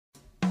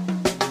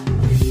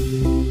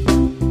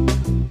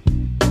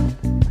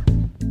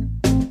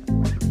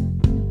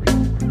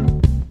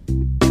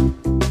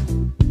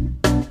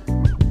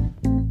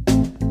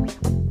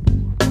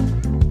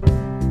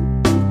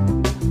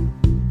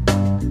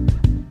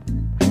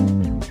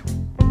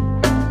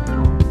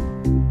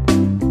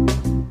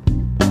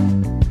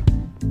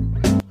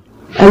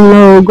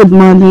good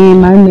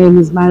morning. My name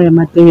is Mariam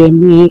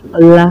Adeyemi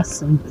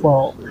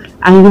Olasunfo,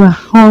 and you are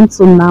on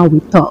to Now We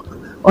Talk.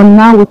 On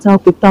Now We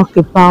Talk, we talk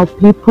about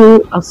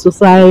people, our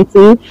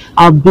society,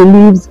 our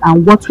beliefs,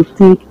 and what we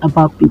think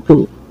about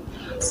people.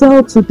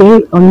 So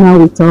today on Now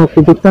We Talk,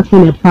 we'll be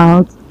talking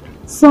about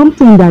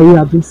something that you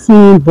have been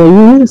seeing, but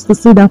you used to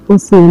see that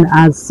person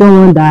as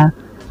someone that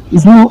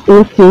is not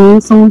okay,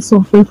 someone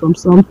suffering from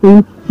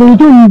something, but you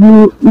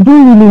don't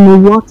really know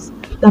what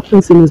that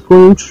person is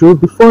going through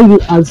before you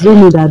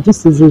assume that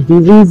this is a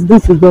disease,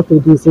 this is not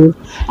a disease.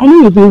 I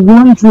know you've been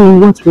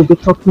wondering what we'll be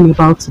talking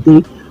about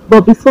today,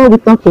 but before we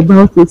talk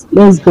about it,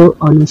 let's go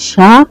on a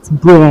short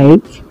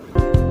break.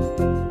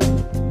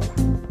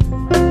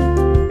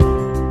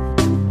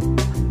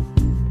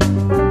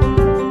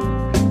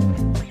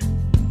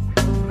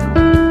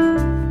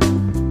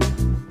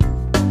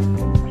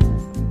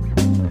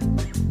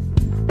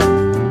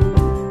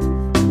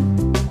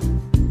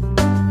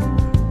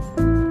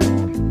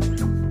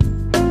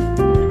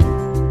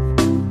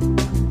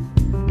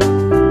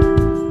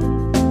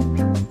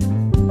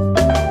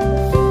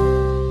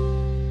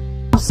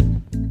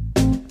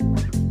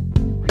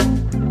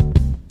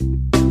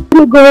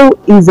 Vitiligo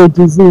is a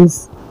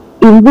disease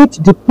in which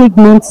the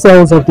pigment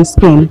cells of the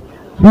skin,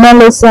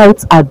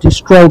 melanocytes, are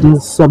destroyed in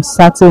some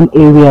certain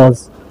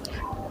areas.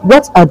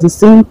 What are the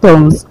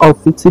symptoms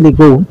of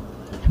vitiligo?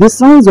 The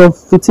signs of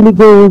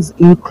vitiligo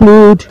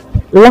include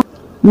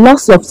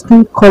loss of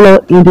skin color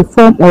in the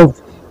form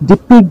of the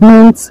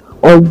pigments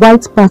or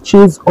white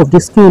patches of the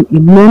skin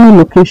in many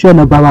locations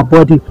of our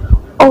body.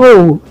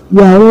 Oh,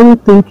 you are already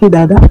thinking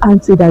that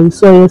auntie that you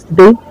saw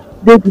yesterday,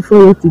 day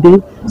before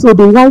yesterday, so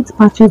the white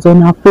patches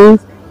on her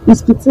face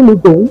is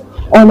vitiligo,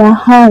 on her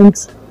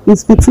hands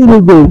is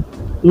vitiligo.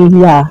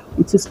 Yeah,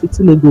 it is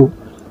vitiligo.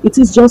 It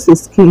is just a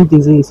skin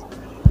disease.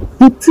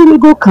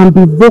 Vitiligo can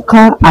be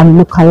vocal and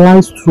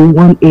localized to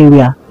one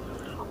area,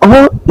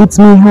 or it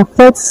may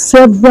affect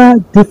several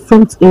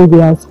different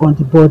areas on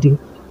the body.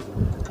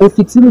 A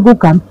vitiligo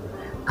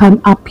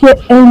can appear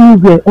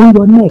anywhere on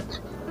your neck.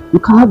 You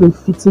can have a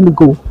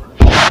vitiligo.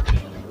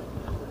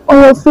 On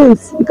your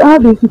face, you can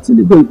have a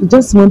vitiligo. You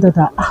just wonder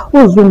that,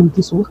 what's wrong with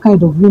this? What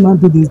kind of human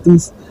being is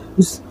this?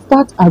 You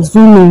start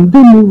assuming, you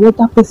don't know what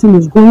that person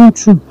is going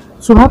through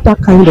to have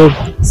that kind of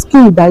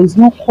skin that is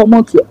not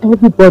common to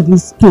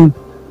everybody's skin.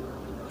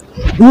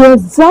 The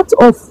exact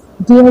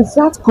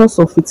cause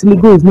of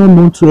vitiligo is not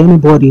known to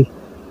anybody.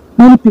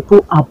 Many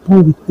people are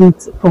born with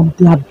it. From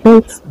their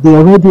birth, they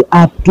already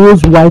have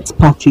those white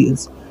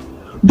patches.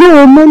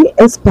 Though many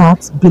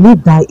experts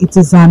believe that it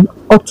is an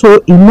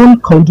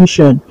autoimmune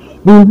condition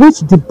in which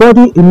the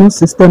body immune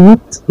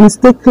system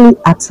mistakenly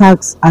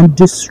attacks and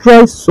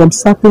destroys some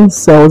certain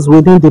cells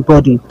within the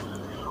body.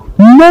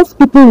 Most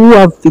people who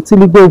have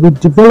vitiligo will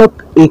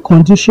develop a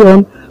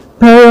condition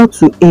prior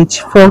to age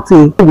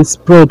 40 will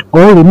spread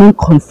or remain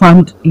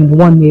confined in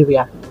one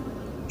area.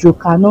 You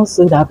cannot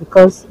say that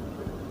because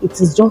it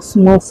is just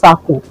small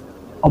circle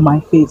on my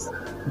face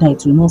that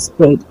it will not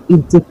spread.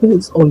 It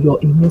depends on your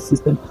immune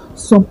system.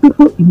 Some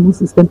people's immune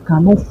system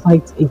cannot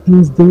fight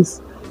against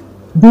this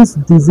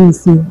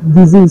disease.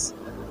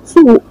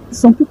 So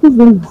some people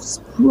will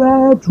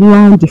spread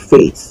around the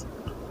face.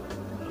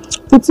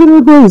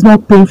 Vitiligo is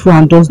not painful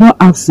and does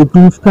not have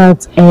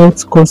significant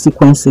health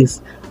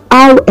consequences.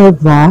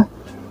 However,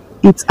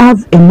 it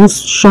has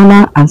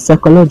emotional and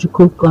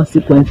psychological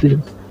consequences.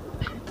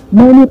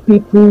 Many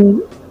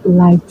people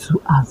like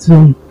to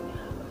assume.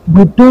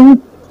 We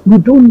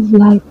don't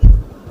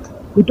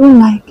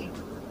like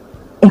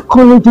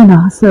encouraging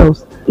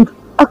ourselves.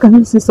 How can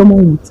you see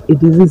someone with a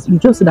disease? You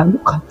just say that,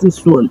 look at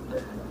this one,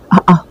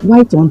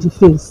 white on the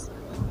face,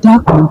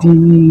 dark on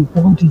the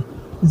body,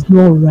 is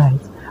not right.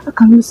 How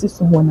can you see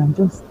someone and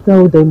just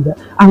tell them that,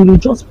 and you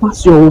just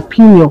pass your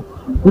opinion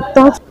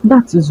without?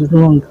 That is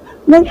wrong.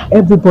 Let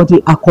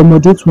everybody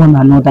accommodate one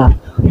another.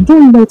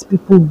 Don't let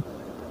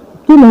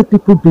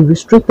people be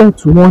restricted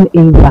to one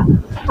area.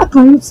 How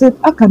can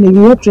a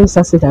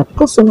hairdresser say that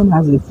because someone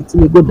has a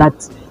vitiligo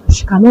that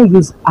she cannot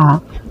use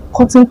a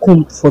cotton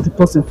comb for the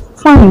person?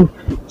 Fine,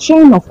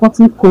 chain of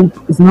cotton comb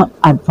is not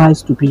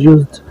advised to be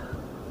used,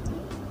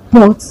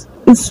 but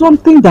it's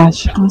something that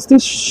she can still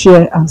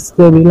share and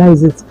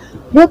sterilize it.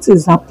 What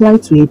is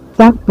applied to a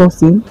dark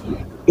person,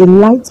 a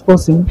light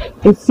person,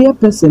 a fair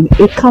person,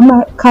 a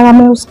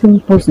caramel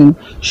skin person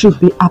should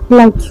be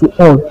applied to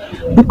all,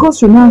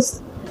 because you now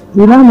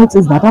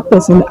notice that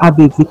person have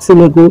a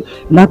vitiligo,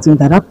 nothing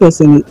that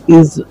person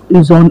is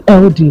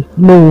unhealthy.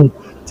 No,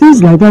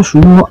 things like that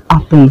should not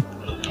happen.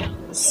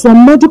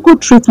 Some medical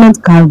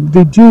treatment can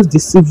reduce the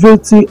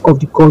severity of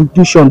the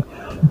condition,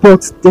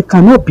 but they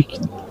cannot be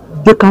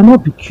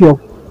cured.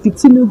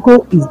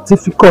 Vitiligo is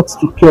difficult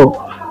to cure.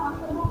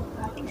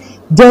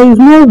 There is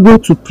no way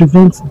to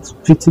prevent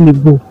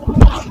vitiligo.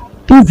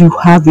 If you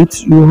have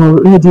it, you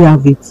already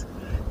have it.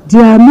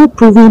 There are no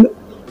proven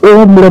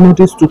home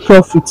remedies to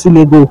cure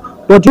vitiligo,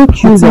 but you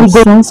use of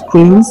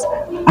sunscreens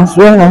as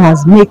well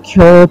as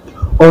makeup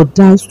or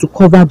dyes to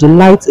cover the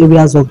light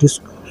areas of the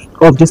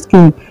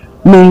skin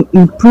may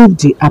improve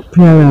the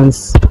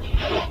appearance.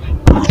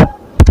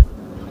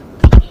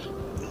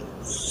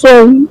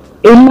 So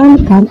a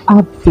man can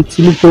have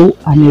vitiligo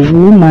and a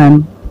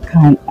woman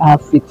can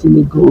have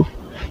vitiligo.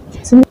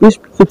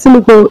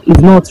 Vitiligo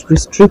is not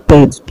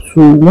restricted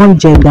to one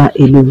gender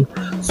alone.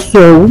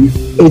 So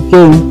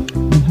again,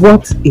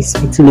 what is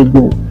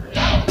vitiligo?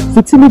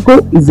 Vitiligo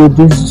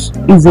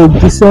is a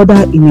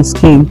disorder in the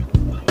skin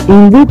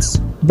in which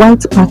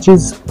white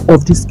patches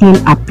of the skin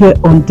appear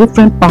on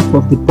different parts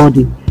of the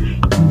body.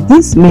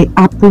 This may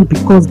happen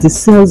because the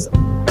cells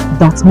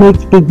that make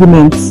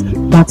pigments,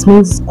 that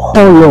means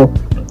color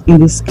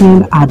in the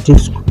skin, are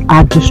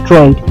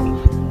destroyed.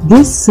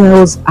 These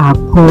cells are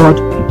called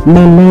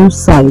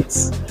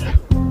melanocytes.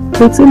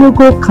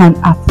 Vitiligo can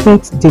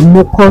affect the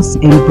mucus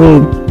and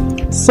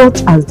brain,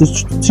 such as the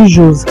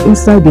tissues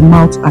inside the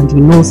mouth and the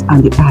nose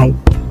and the eye.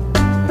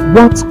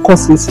 What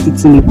causes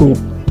vitiligo?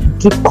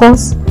 The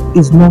cause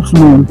is not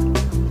known.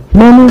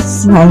 Many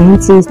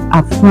scientists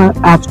have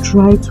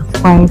tried to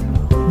find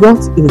what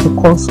is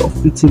the cause of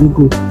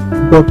vitiligo,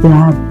 but there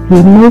have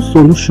been no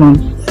solution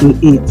to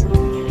it.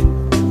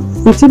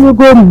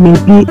 Vitiligo may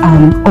be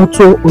an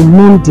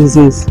autoimmune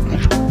disease.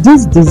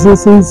 These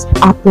diseases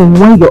happen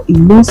when your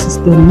immune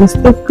system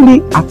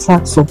mistakenly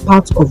attacks some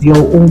part of your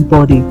own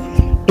body.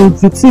 In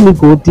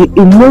vitiligo, the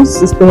immune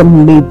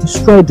system may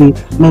destroy the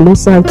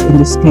melanocyte in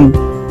the skin.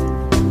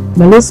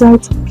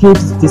 Melanocyte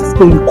gives the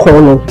skin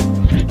color.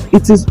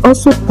 It is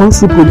also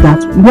possible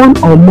that one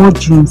or more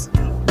genes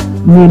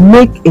may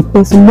make a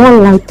person more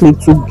likely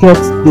to get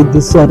the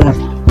disorder.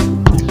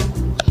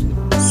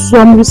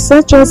 Some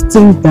researchers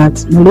think that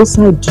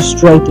melanocytes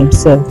destroy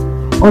themselves.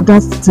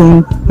 Others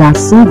think that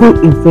single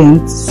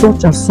events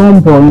such as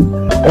sunburn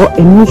or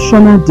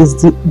emotional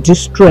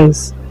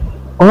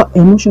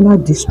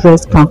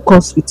distress can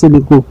cause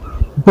vitiligo,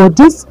 but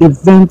these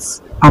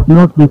events have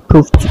not been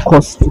proved to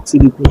cause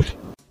vitiligo.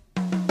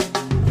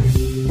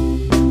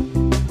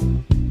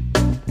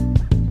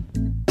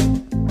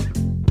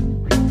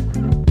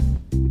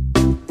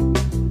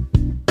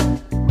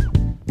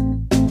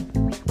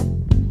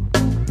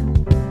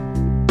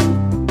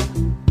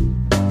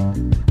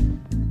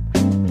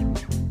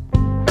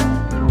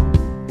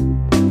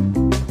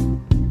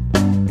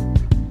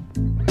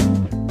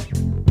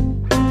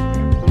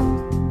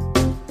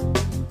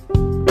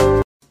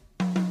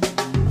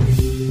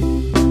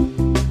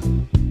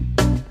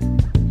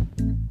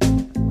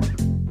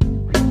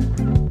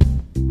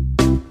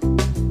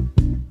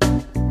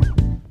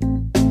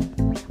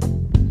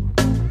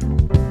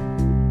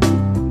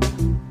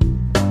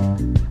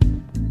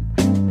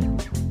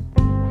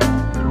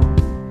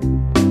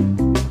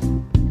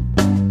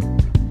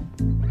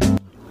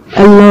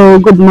 Hello,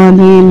 good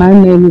morning. My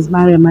name is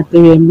Mariam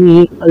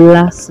Adeyemi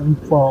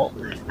Olasunfo,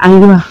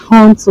 and you are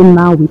on to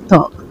Now We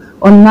Talk.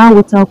 On Now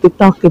We Talk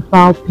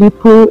about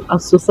people, our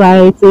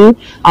society,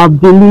 our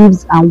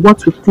beliefs, and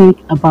what we think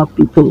about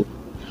people.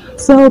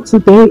 So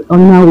today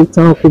on Now We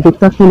Talk, we'll be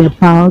talking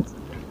about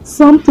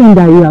something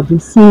that you have been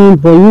seeing,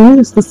 but you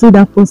used to see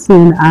that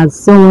person as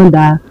someone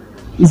that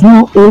is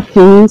not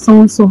okay,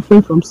 someone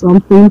suffering from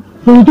something,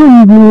 but you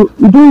don't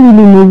really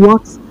know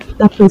what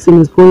that person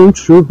is going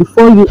through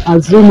before you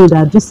assume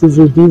that this is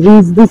a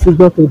disease, this is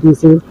not a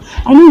disease.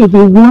 I know you'll be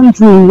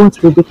wondering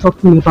what we'll be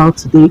talking about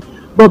today,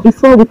 but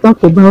before we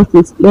talk about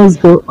it, let's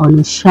go on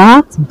a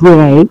short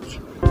break.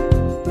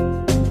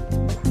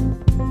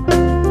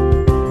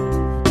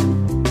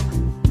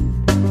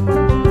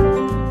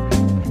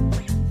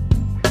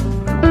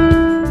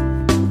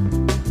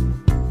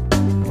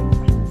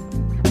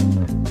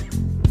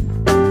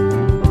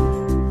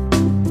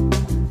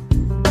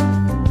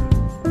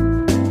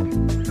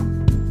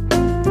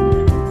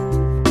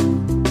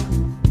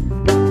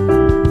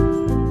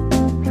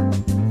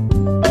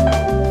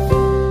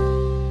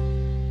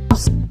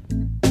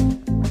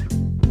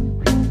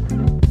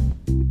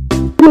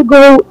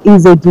 Vitiligo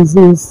is a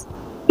disease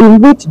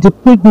in which the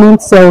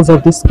pigment cells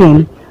of the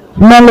skin,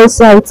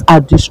 melanocytes, are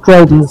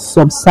destroyed in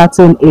some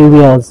certain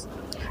areas.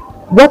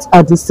 What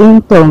are the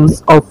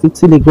symptoms of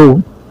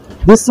vitiligo?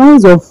 The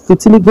signs of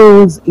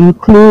vitiligo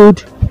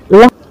include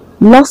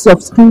loss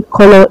of skin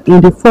color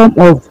in the form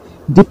of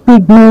the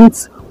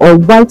pigments or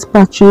white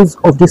patches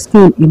of the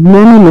skin in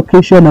many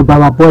locations of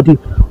our body.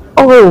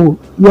 Oh,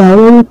 you are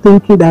already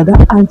thinking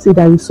that auntie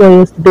that you saw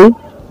yesterday,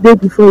 day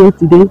before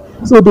yesterday,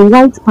 so the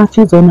white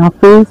patches on her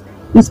face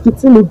is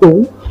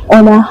vitiligo,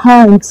 on her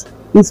hands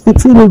is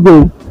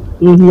vitiligo.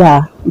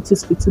 Yeah, it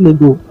is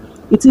vitiligo.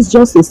 It is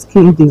just a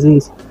skin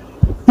disease.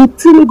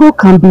 Vitiligo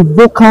can be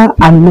vocal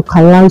and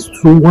localized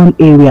to one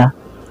area,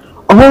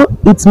 or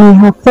it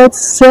may affect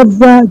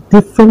several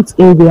different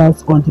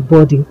areas on the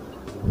body.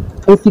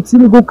 A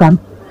vitiligo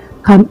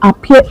can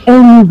appear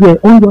anywhere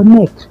on your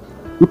neck.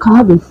 You can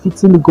have a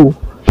vitiligo.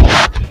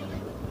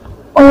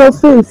 On your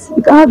face,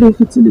 you can have a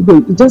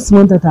vitiligo. You just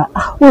wonder that,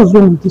 what's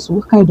wrong with this?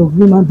 What kind of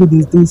human being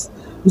is this?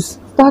 You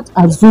start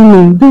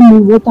assuming, don't know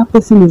what that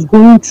person is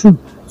going through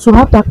to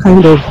have that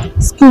kind of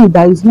skin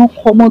that is not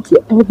common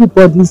to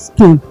everybody's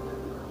skin.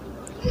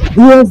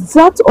 The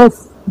exact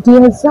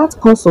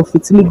cause of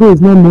vitiligo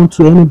is not known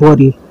to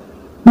anybody.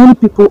 Many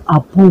people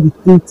are born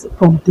with it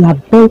from their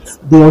birth,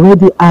 they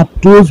already have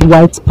those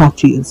white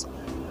patches.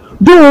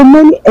 Though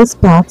many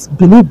experts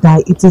believe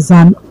that it is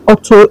an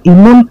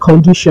autoimmune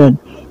condition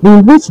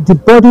in which the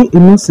body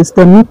immune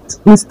system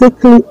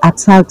mistakenly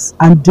attacks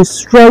and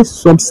destroys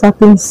some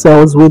certain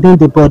cells within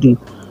the body.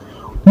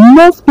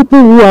 Most people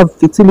who have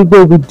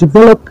vitiligo will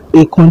develop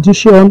a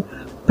condition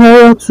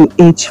prior to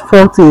age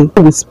 40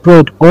 will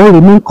spread or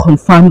remain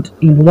confined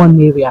in one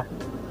area.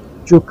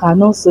 You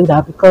cannot say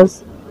that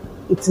because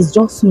it is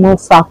just small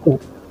circle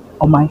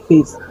on my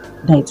face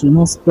that it will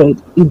not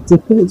spread. It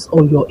depends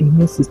on your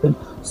immune system.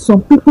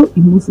 Some people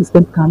immune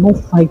system cannot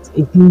fight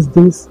against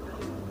this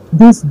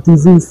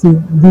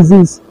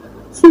disease.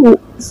 So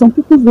some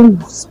people will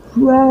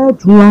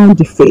spread around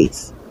the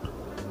face.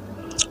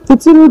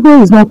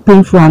 Vitiligo is not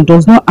painful and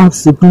does not have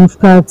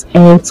significant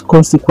health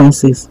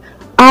consequences.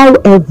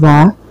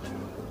 However,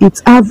 it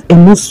has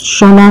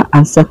emotional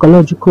and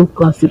psychological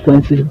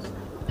consequences.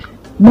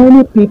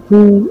 Many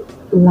people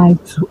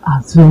like to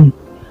assume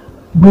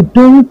we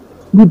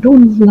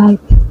don't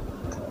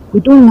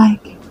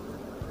like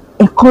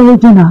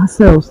encouraging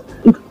ourselves.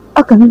 If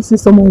how can you see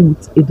someone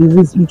with a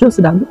disease, you just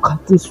say that look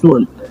at this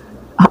one,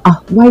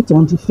 white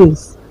on the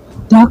face,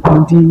 dark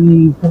on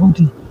the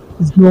body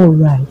is not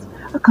right.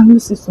 How can you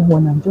see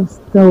someone and just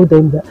tell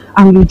them that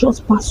and you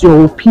just pass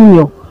your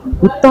opinion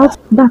without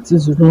that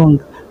is wrong?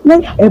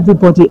 Let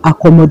everybody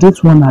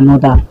accommodate one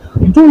another.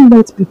 Don't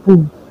let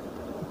people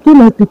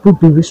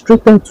be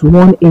restricted to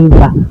one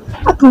area.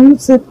 How can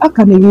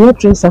a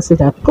hairdresser say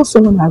that because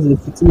someone has a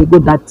vitiligo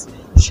that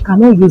she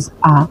cannot use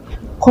a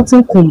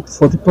cotton comb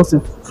for the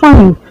person?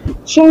 Fine,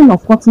 sharing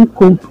of cotton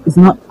comb is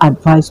not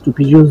advised to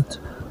be used,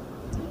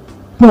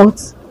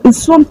 but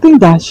it's something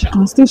that she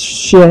can still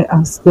share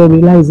and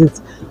sterilize it.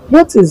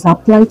 What is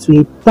applied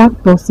to a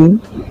dark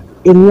person,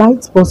 a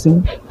light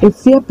person, a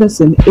fair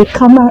person, a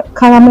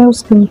caramel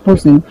skin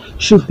person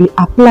should be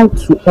applied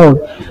to all,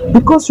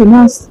 because you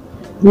now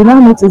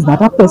notice that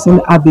that person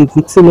have a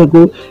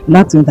vitiligo,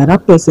 nothing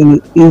that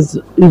person is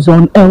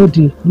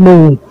unhealthy.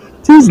 No,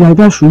 things like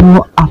that should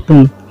not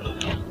happen.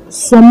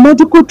 Some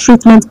medical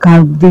treatment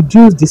can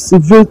reduce the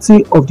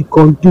severity of the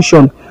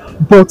condition,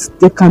 but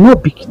they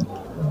cannot be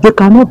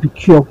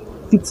cured.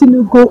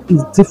 Vitiligo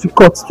is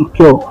difficult to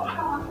cure.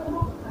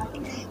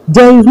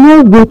 There is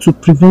no way to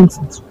prevent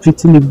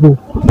vitiligo.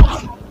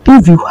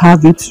 If you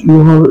have it,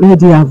 you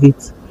already have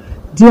it.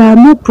 There are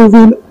no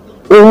proven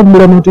home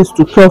remedies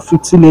to cure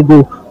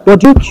vitiligo,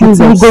 but you use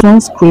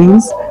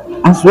sunscreens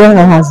as well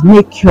as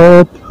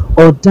makeup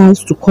or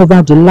dyes to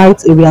cover the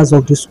light areas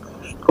of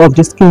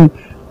the skin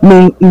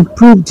may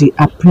improve the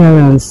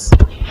appearance.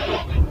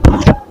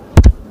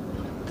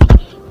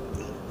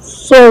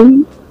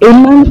 So a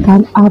man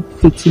can have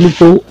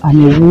vitiligo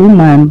and a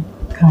woman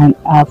can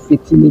have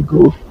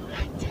vitiligo.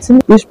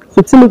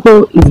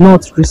 Vitiligo is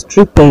not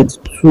restricted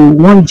to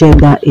one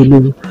gender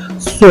alone.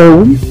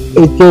 So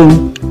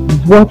again,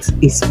 what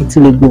is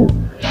vitiligo?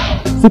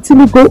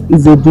 Vitiligo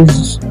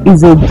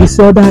is a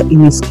disorder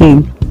in the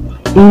skin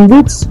in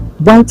which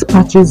white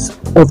patches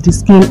of the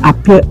skin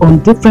appear on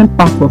different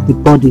parts of the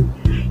body.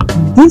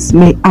 This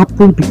may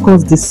happen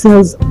because the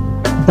cells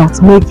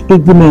that make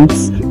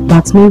pigments,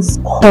 that means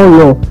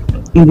color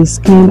in the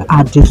skin,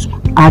 are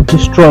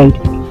destroyed.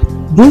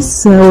 These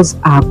cells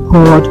are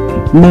called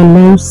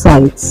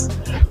melanocytes.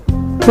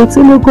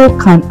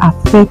 Vitiligo can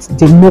affect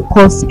the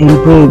mucous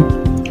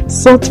membrane,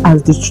 such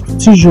as the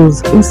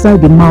tissues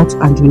inside the mouth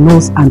and the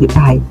nose and the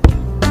eye.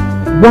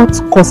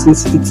 What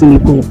causes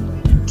vitiligo?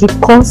 The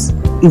cause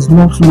is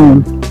not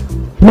known.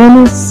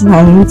 Many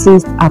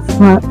scientists have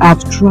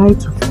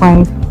tried to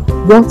find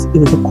what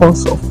is the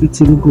cause of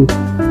vitiligo,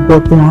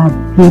 but there have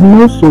been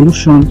no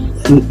solution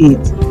to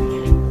it.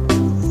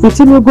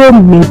 Vitiligo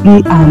may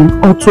be an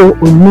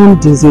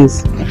autoimmune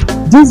disease.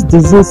 These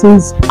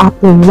diseases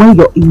happen when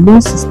your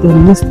immune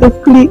system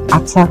mistakenly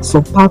attacks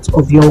some part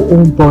of your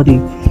own body.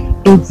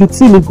 In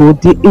vitiligo,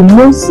 the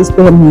immune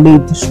system may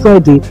destroy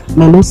the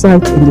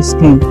melanocyte in the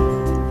skin.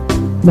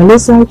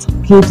 Melanocyte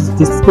gives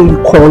the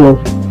skin color.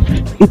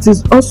 It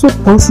is also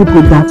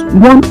possible that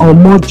one or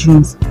more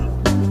genes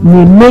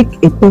may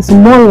make a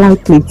person more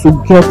likely to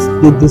get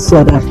the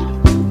disorder.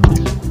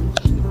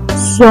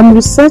 Some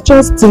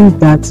researchers think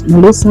that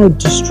melanocytes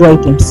destroy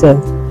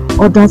themselves.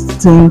 Others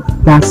think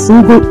that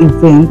single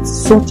events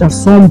such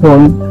as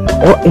sunburn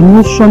or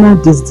emotional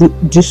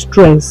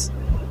distress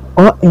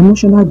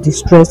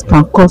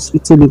can cause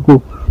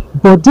vitiligo,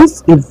 but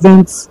these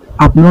events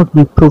have not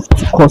been proved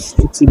to cause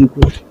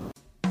vitiligo.